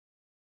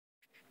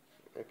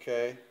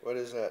Okay, what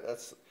is that?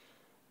 That's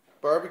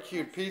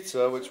barbecued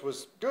pizza, which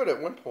was good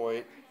at one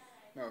point,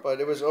 No, but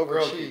it was over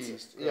grilled cheesed.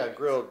 pizza. Yeah,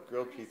 grilled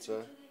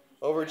pizza,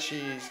 over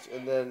cheesed,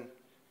 and then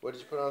what did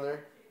you put on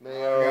there?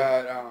 Mayo. We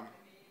got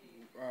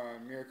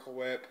Miracle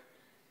Whip,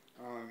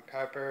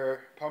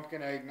 pepper,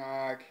 pumpkin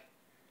eggnog.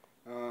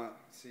 Let's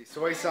see,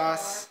 soy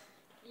sauce.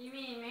 You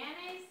mean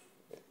mayonnaise?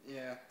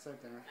 Yeah, same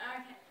thing.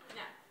 Okay,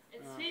 no.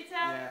 It's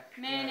pizza,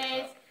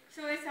 mayonnaise,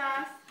 soy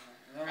sauce,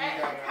 And then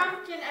we got,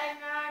 pumpkin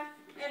eggnog,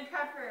 and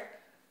pepper.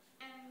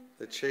 And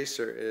The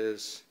chaser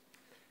is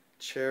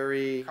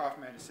cherry. cough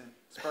medicine.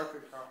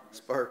 Sparkling cough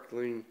medicine.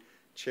 Sparkling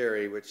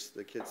cherry, which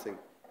the kids think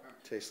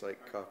tastes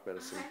like cough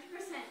medicine.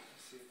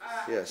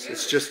 100%. Yes,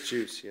 it's just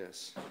juice,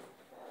 yes.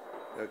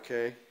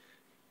 Okay,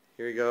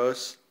 here he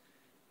goes,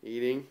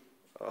 eating.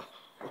 Oh,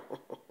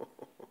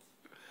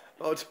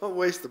 oh, don't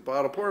waste the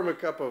bottle. Pour him a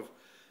cup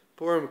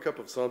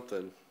of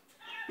something,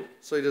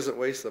 so he doesn't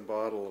waste the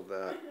bottle of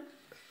that,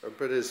 or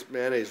put his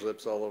mayonnaise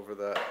lips all over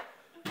that.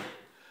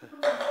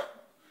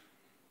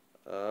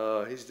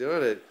 Oh, he's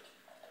doing it.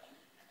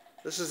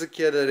 This is a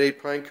kid that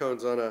ate pine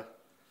cones on a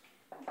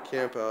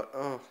campout.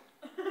 Oh.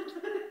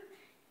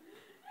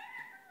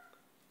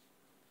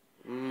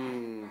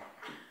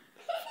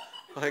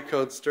 Pine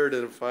cones stirred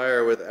in a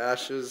fire with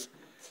ashes,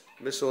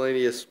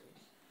 miscellaneous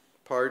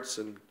parts,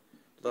 and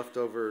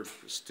leftover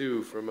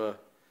stew from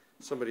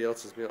somebody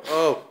else's meal.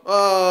 Oh,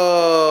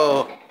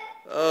 oh,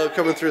 oh,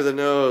 coming through the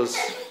nose.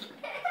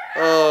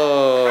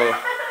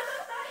 Oh.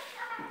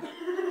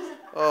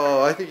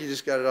 Oh, I think you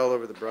just got it all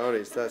over the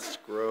brownies. That's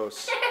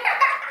gross.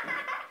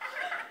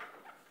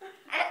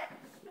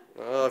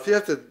 Oh, if you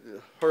have to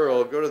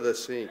hurl, go to the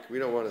sink. We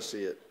don't want to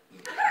see it.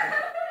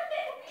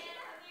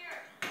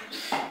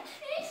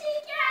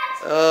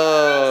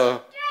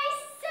 Oh.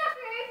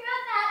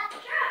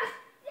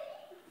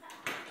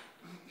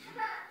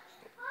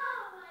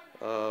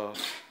 Oh.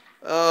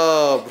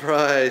 Oh,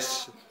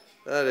 Bryce.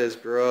 That is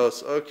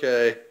gross.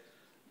 Okay.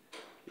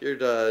 You're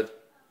done.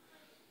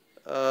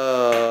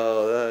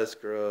 Oh, that is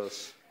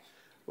gross.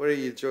 What are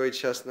you, Joy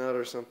Chestnut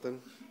or something?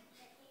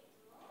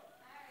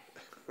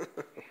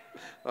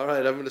 All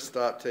right, I'm going to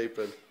stop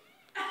taping.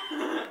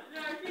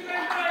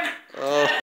 Oh.